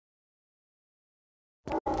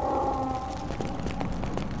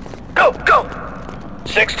Go, go!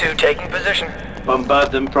 6-2 taking position.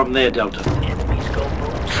 Bombard them from there, Delta. Enemies go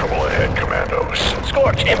boom. Trouble ahead, Commandos.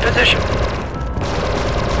 Scorch, in position.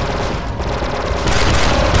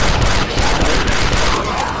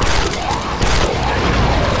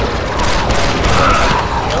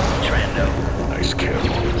 Trando. Nice kill.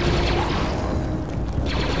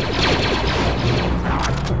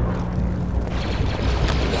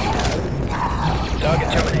 Target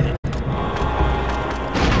terminated.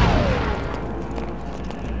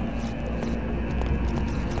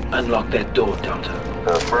 Unlock that door, Delta.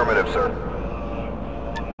 Affirmative, sir.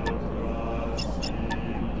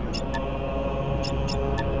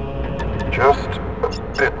 Just a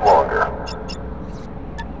bit longer.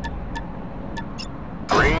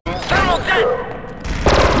 Green.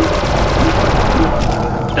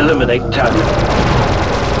 Eliminate target.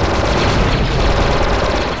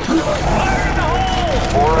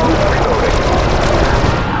 Reloading.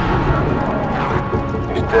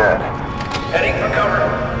 He's dead. Heading for cover.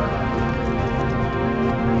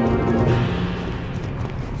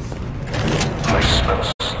 I smell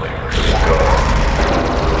Slayer's skull.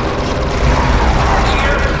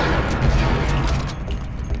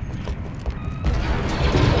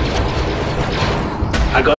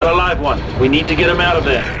 I got a live one. We need to get him out of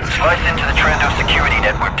there. Slice into the Trando security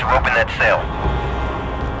network to open that cell.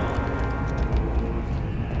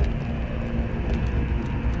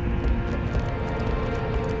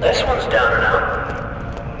 This one's down and out.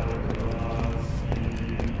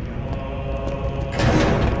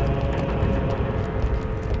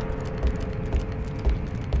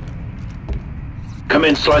 Come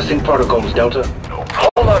in, slicing protocols, Delta. No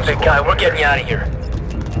Hold on, big guy. We're getting you out of here.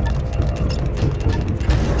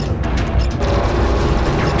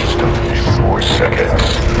 Just a few more seconds.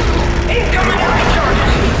 Incoming heavy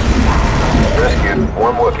charges! Rescued.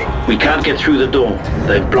 One Wookiee. We can't get through the door.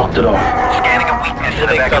 They've blocked it off. Scanning a weakness in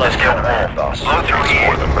the back of the steel. Blow through More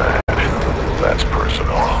here. than that. That's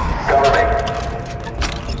personal. Cover me.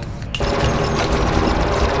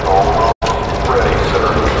 Almost ready, sir.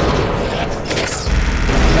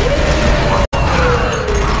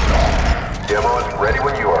 Demo is ready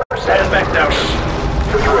when you are. Stand back, Delta.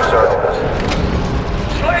 Put through a sergeant.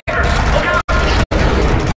 Slayers! Look out!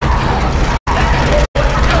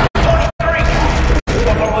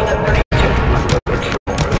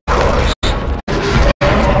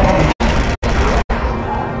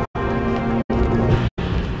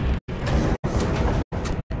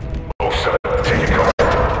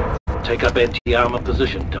 Take up anti-armor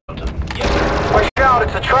position, Delta. Watch out,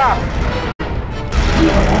 it's a trap!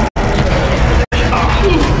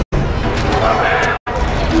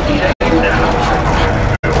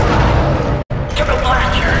 Took a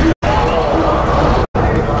blast here.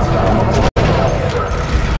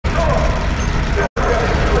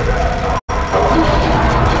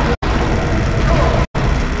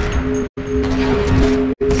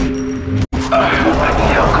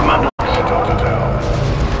 Hell, Commando. Delta down.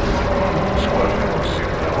 Squad, see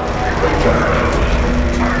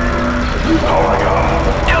powering on.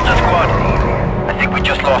 Delta Squad. I think we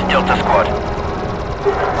just lost Delta Squad.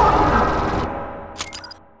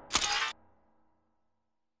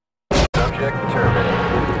 Subject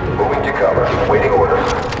terminated. Moving to cover. Waiting orders.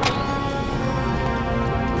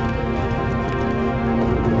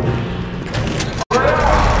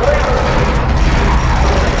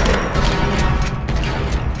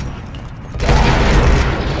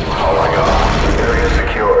 Powering on. Area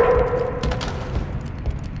secured.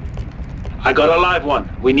 I got a live one.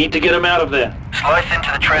 We need to get him out of there. Slice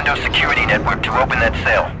into the Trando security network to open that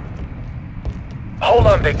cell. Hold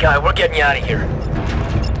on, big guy. We're getting you out of here.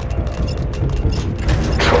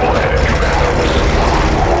 Trouble ahead, Commandos.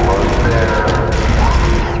 Almost there.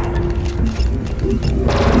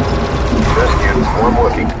 Rescued. One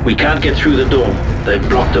Wookiee. We can't get through the door. They've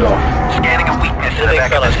blocked it off. Scanning a weakness in the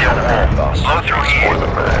back of the steel. Blow through More here. than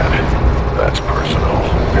that. That's personal.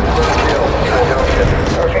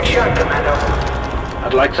 Perfect shot, Commando.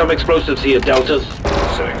 I'd like some explosives here, Deltas.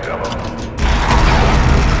 Sitting demo.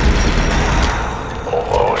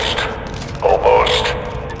 Almost. Almost.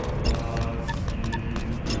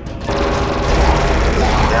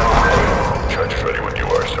 Now ready. Charge is ready when you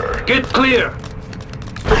are, sir. Get clear!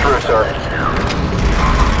 For sure, sir.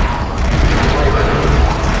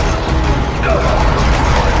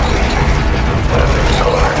 Landing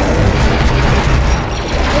zone.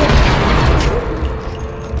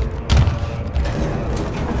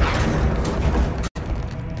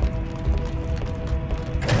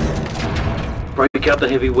 Break out the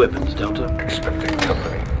heavy weapons, Delta. Expecting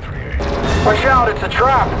company 3-8. Watch out, it's a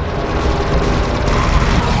trap!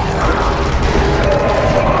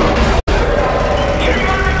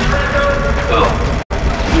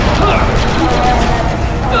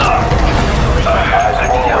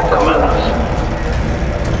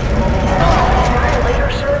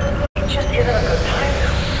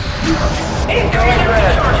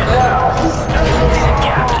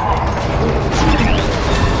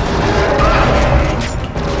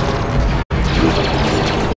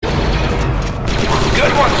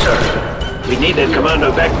 We need that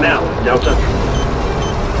commando back now, Delta.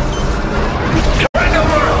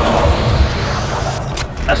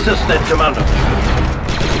 Assist that commando.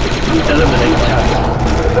 Eliminate target.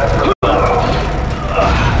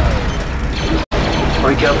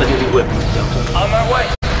 Break out the heavy weapons, Delta. On my way.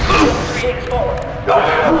 3-8 forward.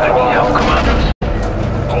 I need help, commandos.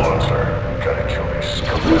 Hold on, sir. Gotta kill these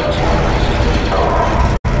scumbags.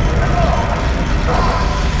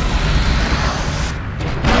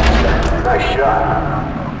 Nice shot.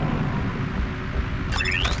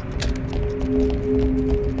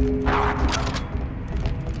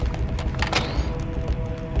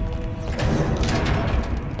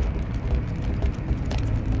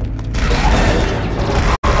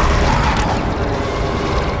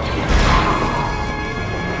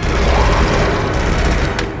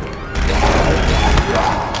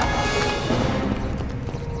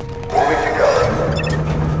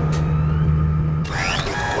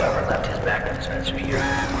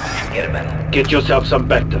 Get yourself some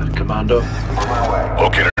Bacta, Commando.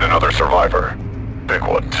 Located another survivor. Big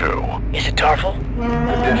one, too. Is it Tarful?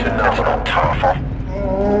 Condition That's not Tarful.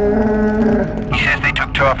 He says they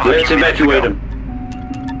took Tarful. Let's evacuate him.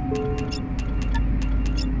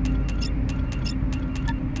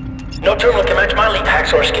 No terminal can match my lead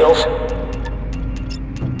hacksaw skills.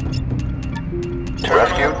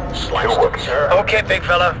 Rescue? Still working, sir. Okay, big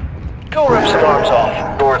fella. Go rip some arms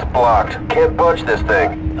off. Door's blocked. Can't budge this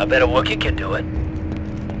thing. I bet a Wookiee can do it.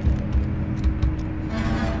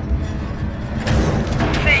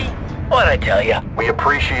 See? What'd I tell ya? We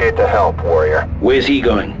appreciate the help, warrior. Where's he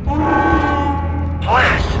going?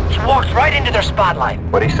 Blast! He walked right into their spotlight.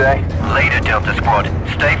 What'd he say? Later, Delta Squad.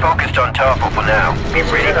 Stay focused on Tarful for now. Be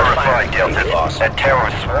ready for a fight, Delta. That tower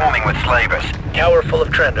is swarming with slavers. Tower full of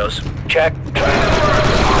Trendos. Check.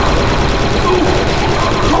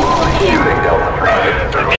 Shooting Delta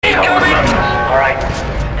 3. He's coming! Alright,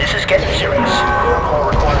 this is getting serious. Protocol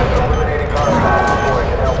requires eliminating contact before I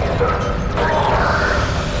can help you, sir.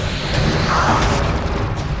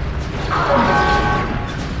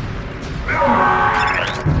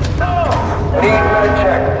 Need med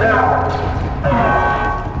check now.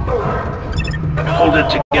 Hold it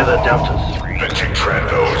together, Deltas. Venting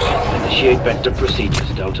Trendos. Initiate Bacta procedures,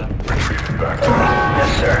 Delta. Retreating back. Yes,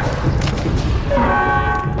 sir.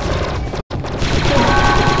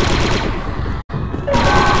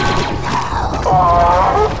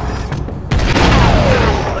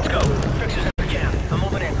 Let's go. Fixers in the camp. I'm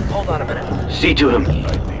moving in. Hold on a minute. See to him. I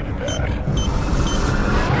needed that.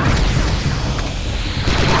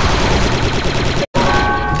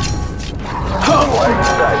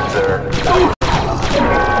 Nice, sir.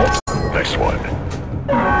 Nice one.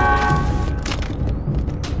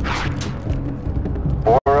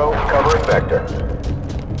 4-0, covering Vector.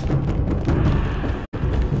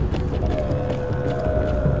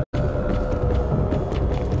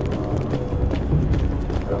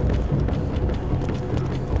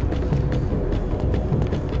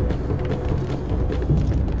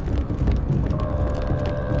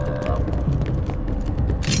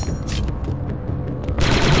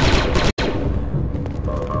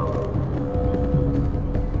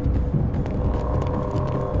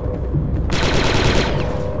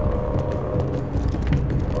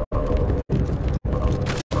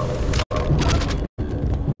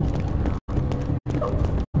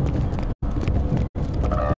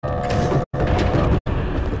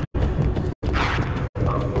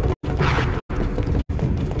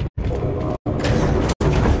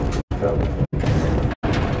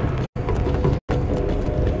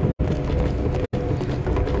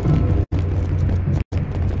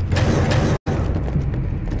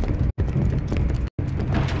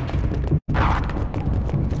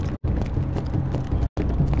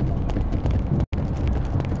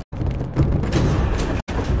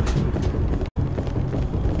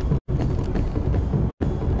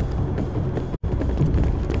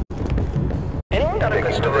 Anyone got a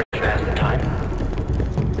good story fast in time?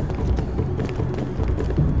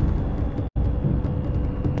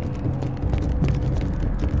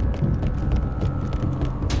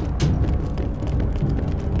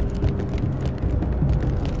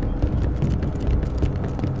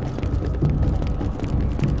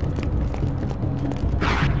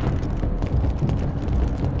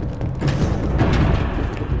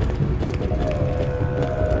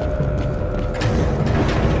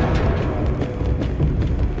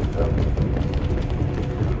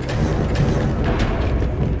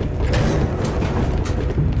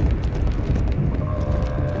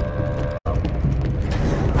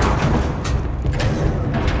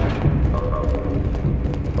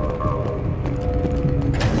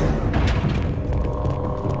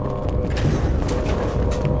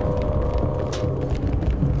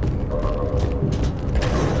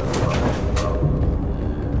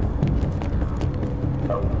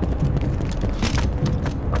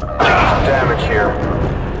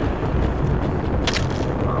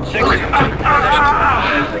 take possession of the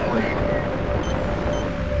housing lead.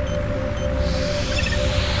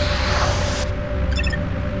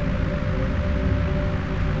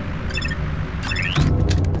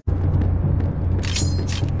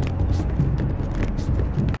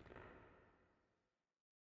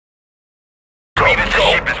 Grievous'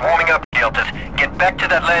 ship is warming up, Deltas. Get back to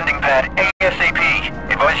that landing pad ASAP.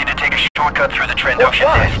 Advise you to take a shortcut through the Trandoshan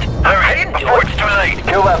nest. Hurry, before it's too late.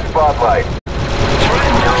 Kill that spotlight.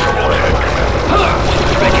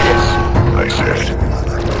 Prejudice. I see it.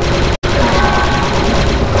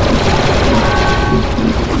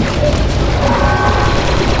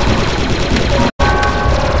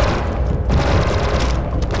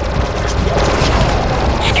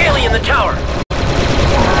 Scaly in the tower.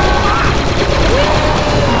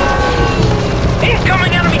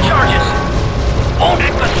 Incoming enemy charges.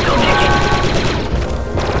 Wounded but still kicking.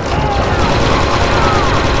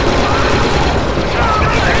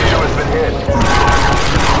 Issue has been hit.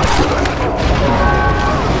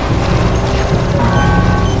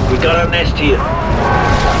 We got our nest here.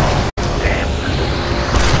 Damn.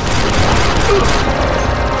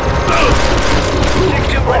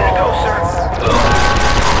 6-2 ready to go, sir.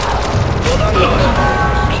 Hold on, Lewis.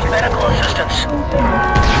 Need medical assistance.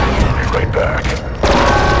 Be right back.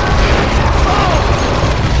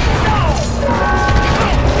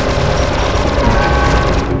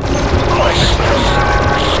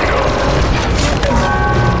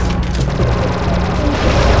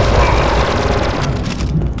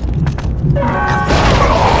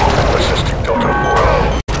 Assisting Delta 4.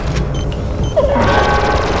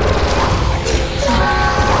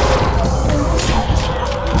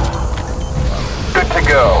 Good to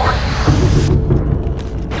go.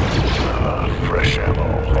 Fresh ammo.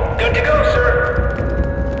 Good to go, sir.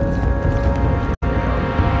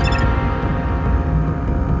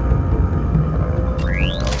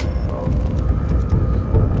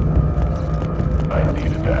 I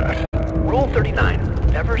needed that. Rule 39.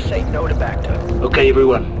 Never say no to backtug. Okay,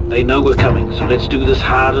 everyone. They know we're coming, so let's do this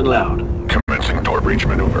hard and loud. Commencing door breach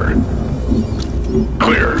maneuver.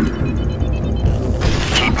 Clear.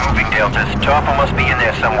 Keep moving, Deltas. Topper must be in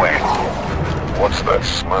there somewhere. What's that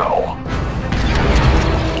smell?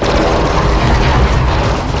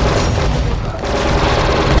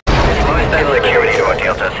 Close that security door,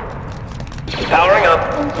 Deltas. Powering up.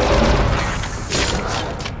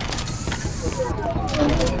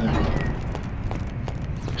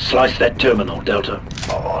 Slice that terminal, Delta.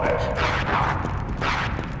 I'm on it.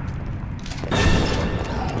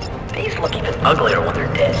 These look even uglier when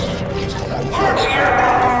they're dead.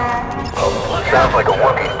 Sounds like a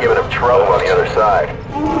Wookiee's giving him trouble on the other side.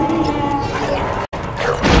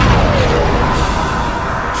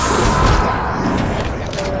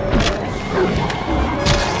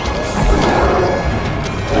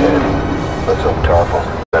 Let's hope Tarful's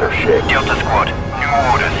in better shape. Delta Squad, new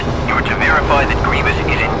orders. You are to verify that Grievous is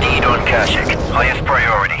indeed on Kashyyyk. Highest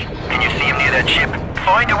priority. Can you see him near that ship?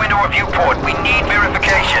 Find a window of viewport. We need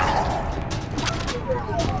verification.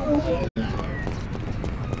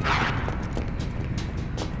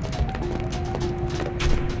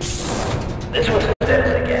 This one's as dead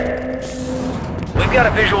as they get. We've got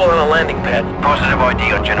a visual on a landing pad. Positive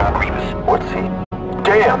ID on General Grievous. What's he?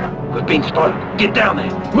 Damn! We've been spotted. Get down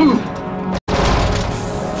there. Move!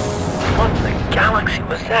 What in the galaxy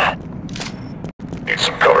was that? Need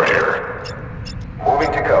some cover here.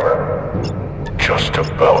 Moving to cover. Just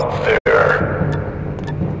about there.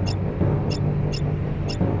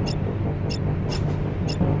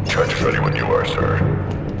 Charge ready when you are, sir.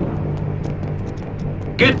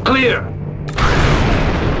 Get clear!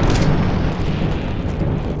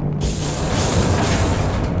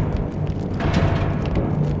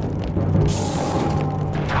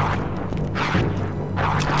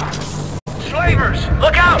 Slavers!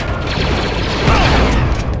 Look out!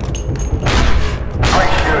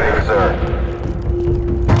 Great shooting, sir.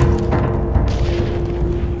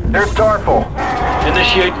 There's Tarful.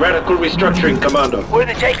 Initiate radical restructuring, Commando. Where are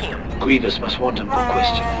they taking him? Grievous must want him for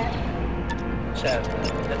questioning. Seth,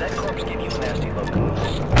 did that corpse give you a nasty look?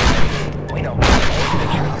 We know.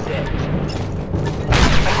 Make sure you're dead.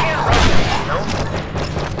 I can't rush you, no?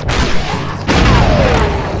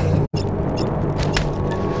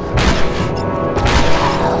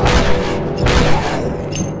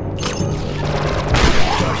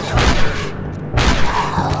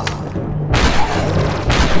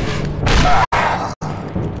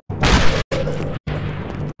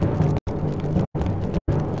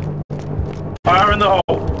 Fire in the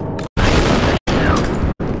hole!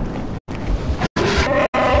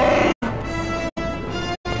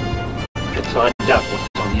 Let's find out what's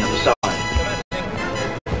on the other side.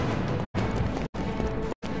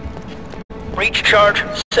 Breach charge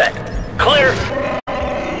set. Clear.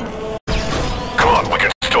 Come on, we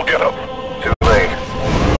can still get him. Too late.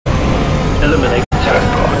 Eliminate target.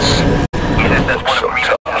 He says that's one of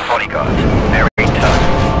Grievous' bodyguards. Very tough.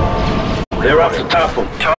 They're after Tarful.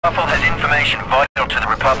 Tarful has information vital to the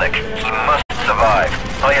Republic. He must survive.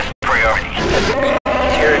 Highest priority.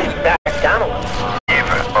 Security back down a little.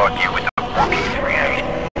 Never argue with the Wookiee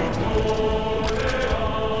 3-8.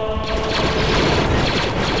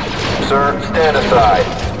 Sir, stand aside.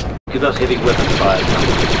 Give us heavy weapon fire.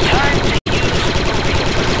 Time to use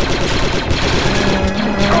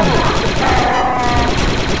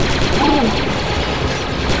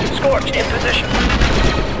Scorch in position.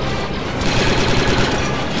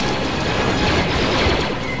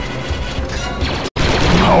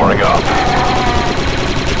 Powering up.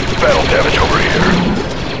 Battle damage over here.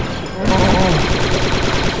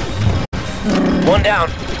 One down.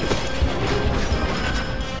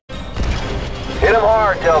 Hit him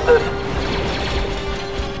hard, Deltas.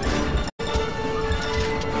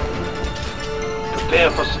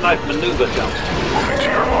 Prepare for snipe maneuver, Delta. Moving to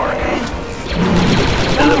your mark.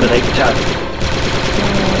 Eliminate target.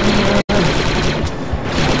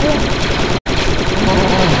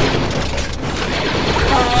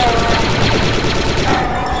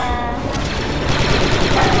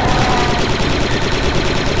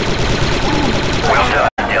 Well done,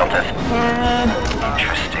 Deltas.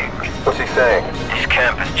 Interesting. What's he saying? This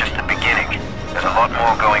camp is just the beginning. There's a lot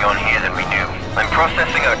more going on here than we knew. I'm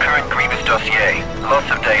processing our current Grievous dossier. Lots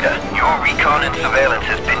of data. Your recon and surveillance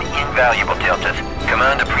has been invaluable, Deltas.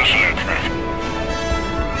 Command appreciates this.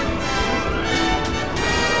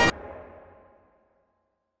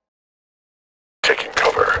 Taking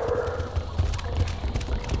cover.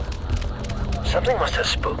 Something must have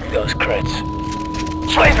spooked those crits.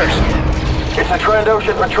 Snipers! It's a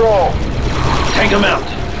Trandoshan patrol. Take them out.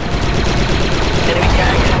 Enemy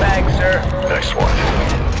tag is back, sir. Next one.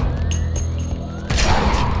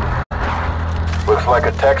 Looks like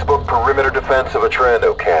a textbook perimeter defense of a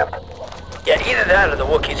Trando camp. Yeah, either that or the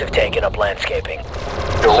Wookiees have taken up landscaping.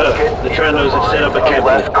 Don't Sir, get the in Trandos have set up a line camp.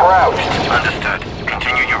 unless crouched. Understood.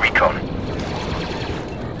 Continue your recon.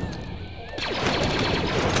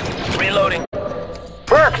 Reloading.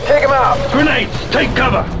 Burke, take him out. Grenades! Take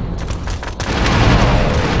cover!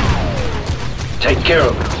 Take care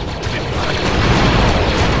of it.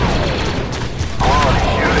 Quality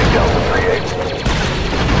shooting, Delta 3-8.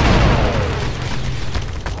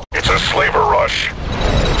 It's a slaver rush.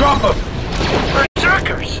 Drop them!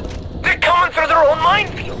 Berserkers! They're coming through their own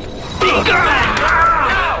minefield!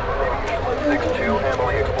 Now! 6-2,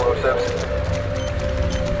 handling explosives.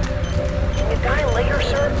 Can you die later,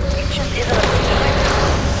 sir? It just isn't a good time.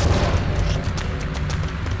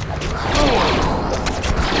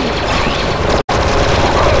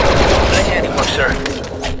 Nice handiwork, sir.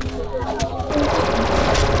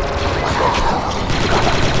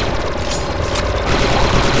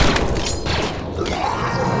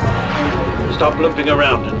 Stop limping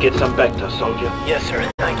around and get some back to us, soldier. Yes, sir.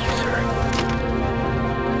 Thank you, sir.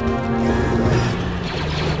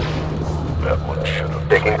 That one should have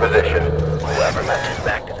taken position. Whoever left his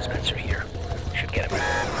back to dispenser here should get him.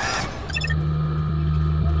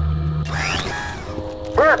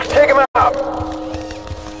 Burke, take him out.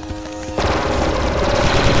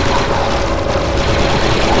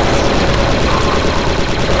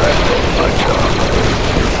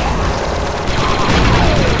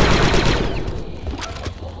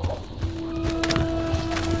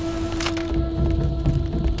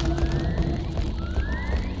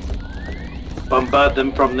 Bombard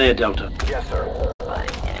them from there, Delta. Yes, sir.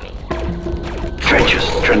 Trenches.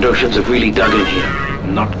 Trandoshans have really dug in here.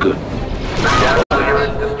 Not good. Clear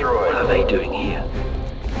and What destroyed. are they doing here?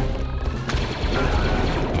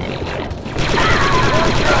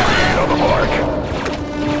 On the mark.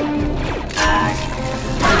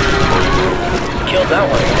 Killed that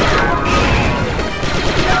one.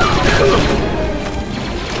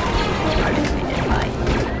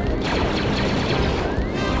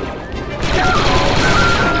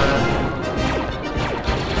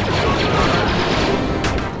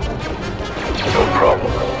 No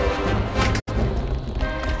problem.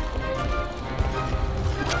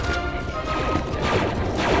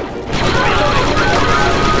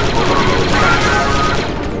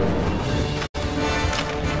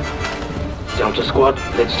 Delta Squad,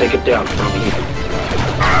 let's take it down from here.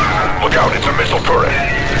 Look out, it's a missile turret.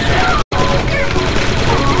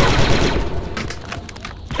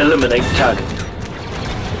 Eliminate target.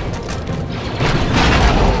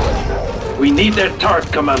 We need that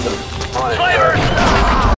turret, Commando. Flavors!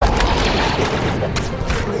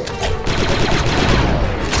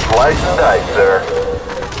 Slice and dice,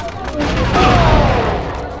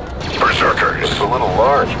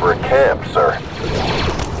 charge for a camp, sir.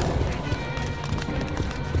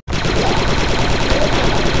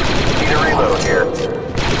 Need a reload here.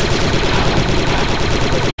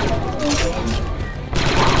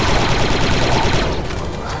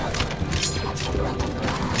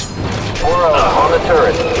 We're on the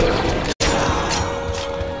turret.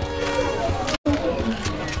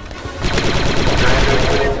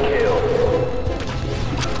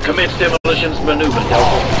 Commence demolitions maneuver,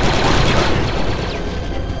 Delta.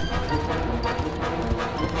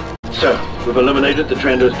 Sir, we've eliminated the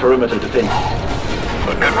Trando's perimeter defense.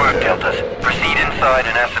 Good work, Deltas. Proceed inside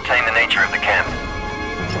and ascertain the nature of the camp.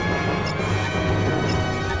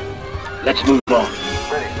 Let's move on.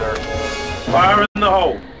 Ready, sir. Fire in the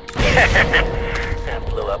hole. That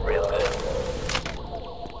blew up real good.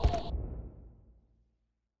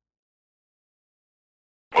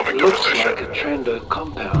 Moving to Looks position. like a Trando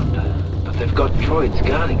compound, but they've got droids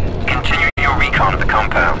guarding it. Continue your recon of the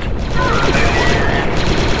compound.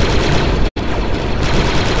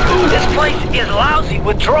 This place is lousy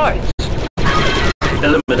with droids.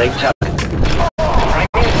 Eliminate target.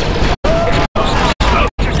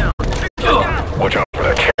 Watch out for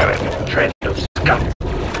that cannon. Trando scout.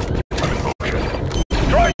 I'm in motion.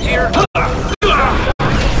 Droids here.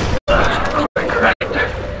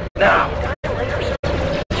 Now.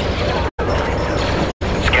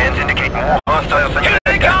 Scans indicate more hostiles than you Here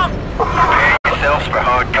they come. Prepare yourselves for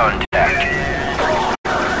hard contact.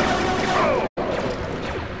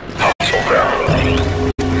 Hostile down.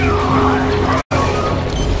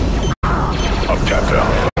 Up, tap down.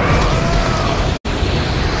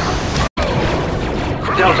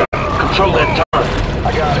 Delta, control that turret. I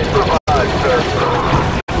got it. Provide, sir.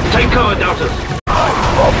 Take cover, Delta. I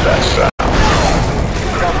love that sound.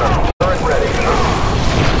 Commander, turret ready.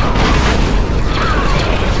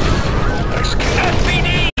 Nice kill.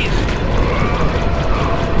 SPDs.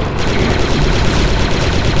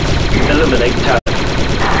 Eliminate target.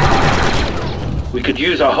 We could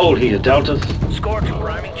use our hold here, Deltas. Scorch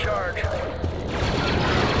priming charge.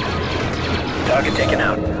 Target taken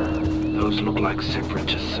out. Those look like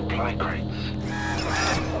separatist supply crates.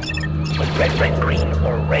 With red, red, green,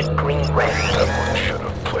 or red, green, red. Someone should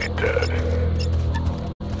have played dead.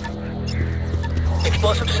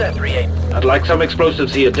 Explosive set, 3-8. I'd like some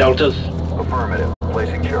explosives here, Deltas. Affirmative.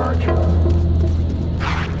 Placing charge.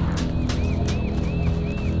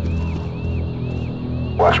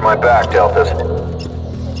 Watch my back, Deltas.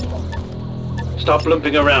 Stop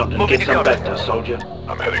limping around and Moving get to some cover. back there, soldier.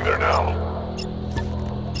 I'm heading there now.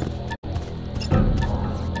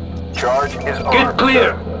 Charge is armed. Get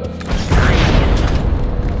clear!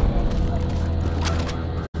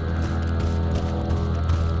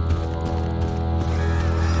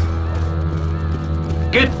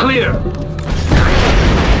 Get clear!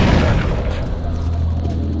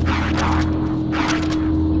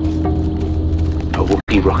 A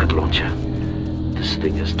Wookiee rocket launcher. This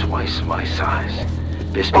thing is twice my size.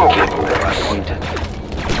 Best be careful where I point it.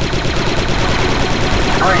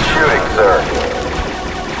 Great shooting, sir.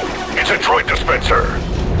 It's a droid dispenser.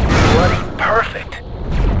 Bloody perfect.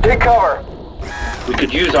 Take cover. We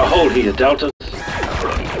could use our hold here, Delta.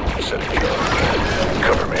 Setting charge.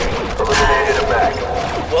 Cover me. Eliminated a back.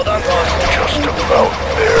 Well done, boss. Just about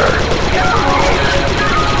there.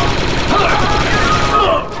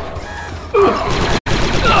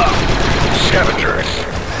 Scavengers.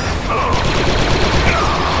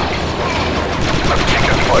 I'm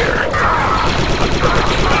taking fire.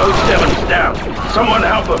 07's down. Someone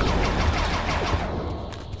help him.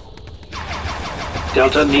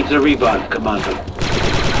 Delta needs a revive, Commando.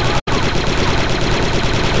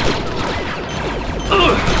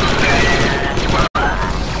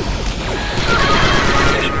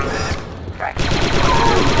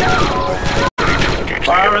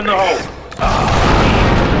 Fire in the hole.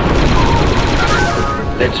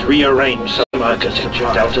 Let's rearrange some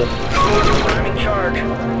architecture, Delta. Priming charge.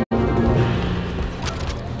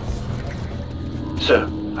 Sir,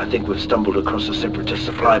 I think we've stumbled across a separatist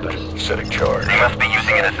supply base. Setting charge. They must be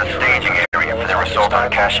using it as a staging area for their assault on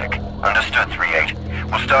Kashyyyk. Understood, 3-8.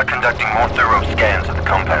 We'll start conducting more thorough scans of the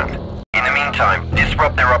compound. In the meantime,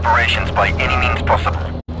 disrupt their operations by any means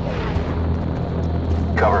possible.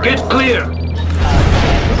 Cover me. Get clear!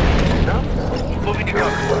 Moving to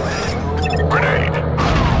cover. Grenade.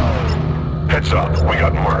 Heads up, we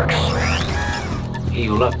got marks.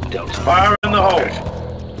 Heal up, Delta. Fire in the hole.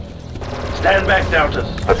 Stand back, Deltas.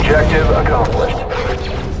 Objective accomplished.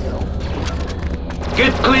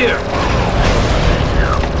 Get clear!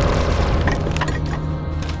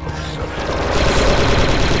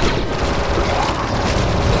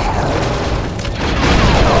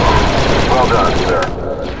 Well done, sir.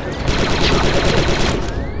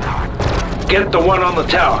 the one on the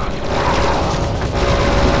tower.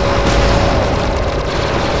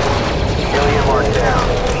 Alien mark down.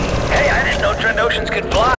 Hey, I didn't know Trent could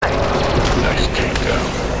fly. Nice takedown.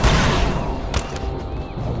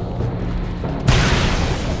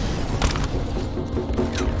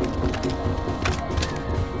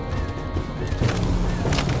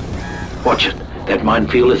 Watch it. That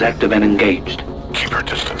minefield is active and engaged. Keep your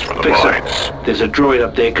distance from the Fixer, mines. there's a droid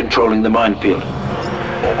up there controlling the minefield.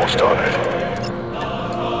 Almost on it.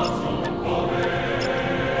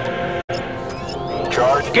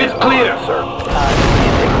 Charge. Get clear! Sir.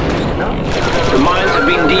 The mines have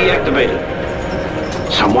been deactivated.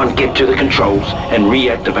 Someone get to the controls and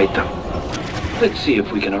reactivate them. Let's see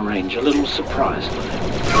if we can arrange a little surprise for them.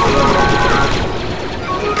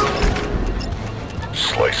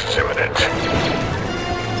 Slice is imminent.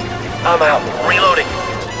 I'm out. Reloading.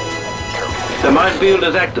 The minefield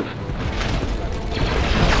is active.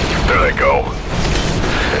 There they go.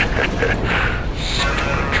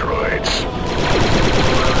 Stupid droids.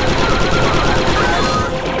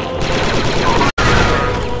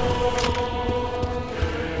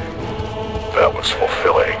 That was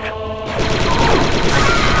fulfilling.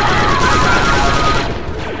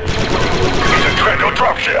 He's a Trendo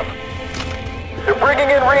dropship. They're bringing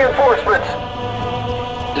in reinforcements.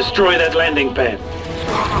 Destroy that landing pad.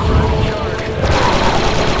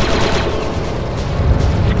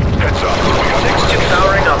 Heads up. 6-2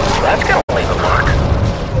 powering up. That's gonna leave a mark.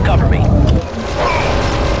 Cover me.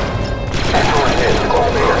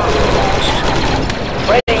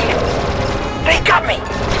 Ready. They got me.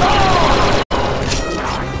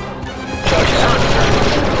 Charges on.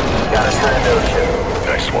 Got a Trandoshan.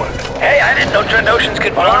 Nice one. Hey, I didn't know Trent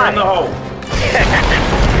could Fire fly. in the hole.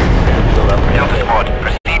 Delta Squad,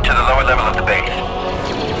 proceed to the lower level of the base.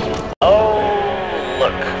 Oh,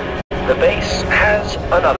 look. The base has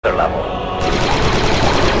another level.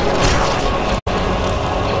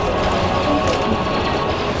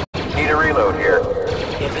 Need a reload here.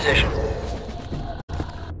 In position.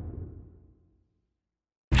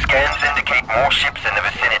 Scans indicate more ships in the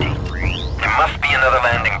vicinity. There must be another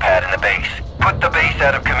landing pad in the base. Put the base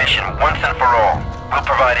out of commission once and for all. We'll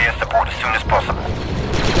provide air support as soon as possible.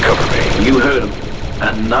 Cover me. You heard him.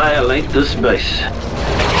 Annihilate this base. 2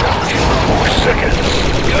 more seconds.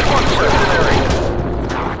 Good one, sir.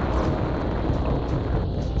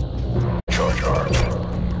 Charge armed.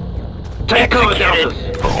 Take cover, Executed. Deltas.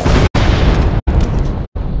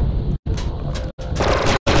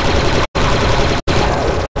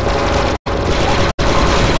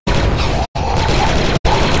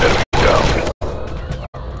 Enemy down.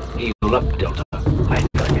 Heal up, Delta. I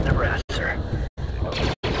thought you never asked, sir.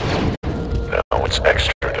 Now it's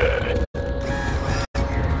extra dead.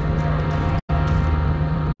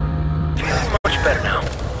 Feeling much better now.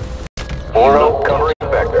 Oro covering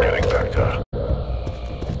vector. Getting back to.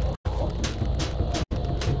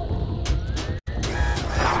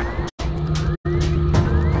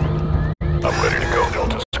 I'm ready to go,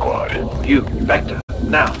 Delta Squad. You, Vector.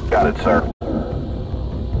 Now. Got it, sir.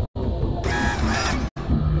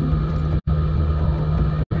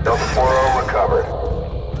 Delta 4-0 recovered.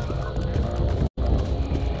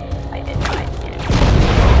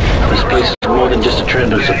 This place is more than just a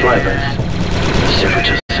Trendo supply base. The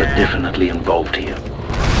Separatists are definitely involved here.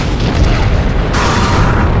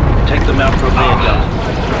 Take them out from there, Delta.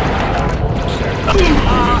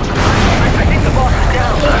 I think the boss is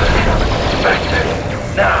down. Vector.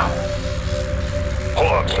 Now.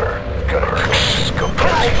 Hold on, sir. Gotta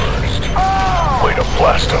compose first. Way to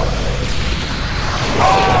blast him.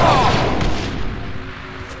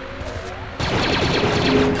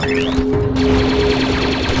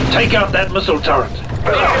 Take out that missile turret.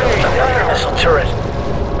 Another missile turret.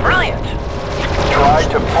 Brilliant. Try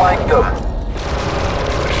to flank them.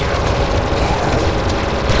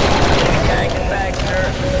 Tank and back, sir.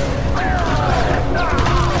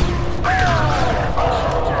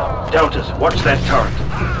 Deltas, watch that turret.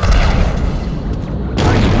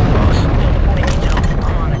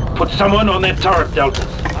 Put someone on that turret, Deltas.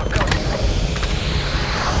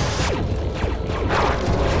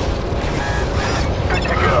 Good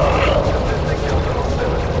to go.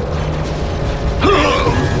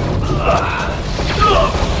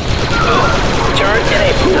 Turret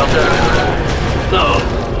enabled, Delta. No.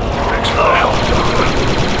 Thanks for the help, Delta.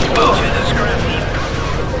 To the scrap heap.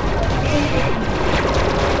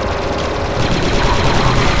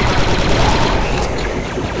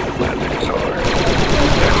 Landing is hard.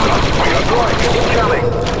 Heads up. We got droids. Incoming.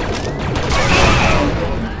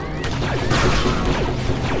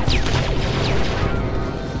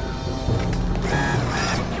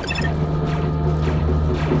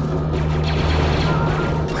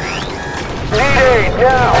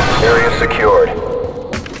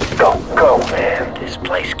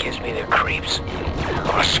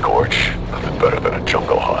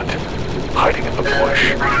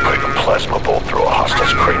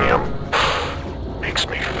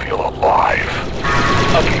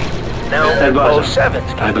 Okay. Now, Advisor,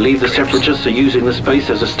 07's I believe the Separatists are using the space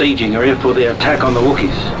as a staging area for their attack on the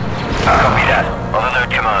Wookiees. Copy that. On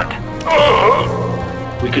alert, command.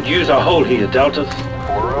 We could use our hold here, Deltas.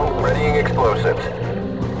 4-0, readying explosives.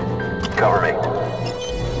 Cover me.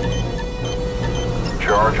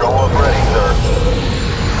 Charge almost ready, sir.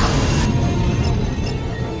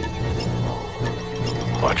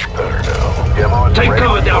 Much better now. Demo is Take ready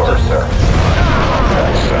cover, for Delta. yours, sir.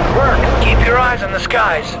 work. Keep your eyes on the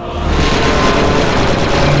skies.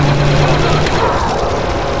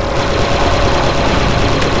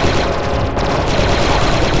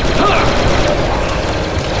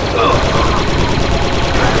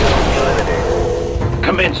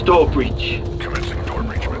 Commence door breach. Commencing door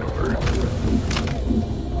breach maneuver.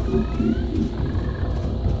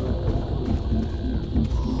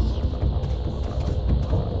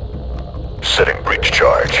 Setting breach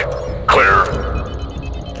charge. Clear.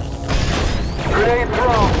 Grenade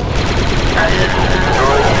thrown.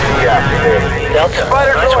 Droid deactivated. Delta,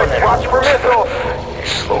 Spider nice one droid, there. watch for missiles.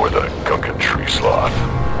 He's slower than a gunkin' tree sloth.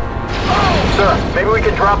 Sir, maybe we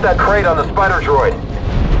can drop that crate on the spider droid.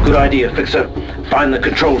 Good idea, Fixer. Find the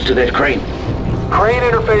controls to that crane. Crane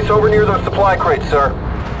interface over near those supply crates, sir.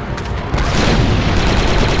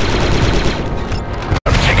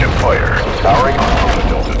 I'm taking fire. Powering. The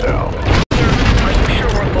Delta down. Are you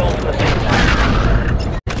sure we're both on the same side?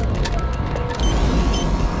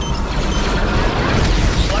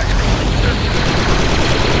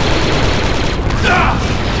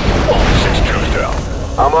 Oh, 6-2's down.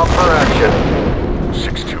 I'm up for action.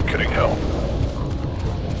 6-2 getting help.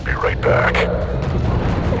 Be right back.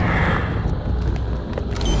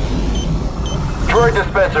 Droid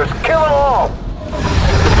dispensers, kill them all!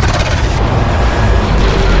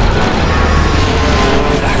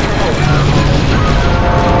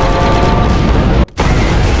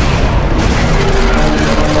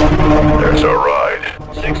 There's our ride.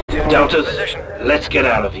 6-2. Deltas, let's get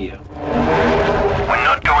out of here. We're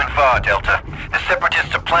not going far, Delta. The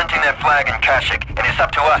Separatists are planting their flag in Kashyyyk, and it's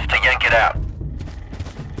up to us to yank it out.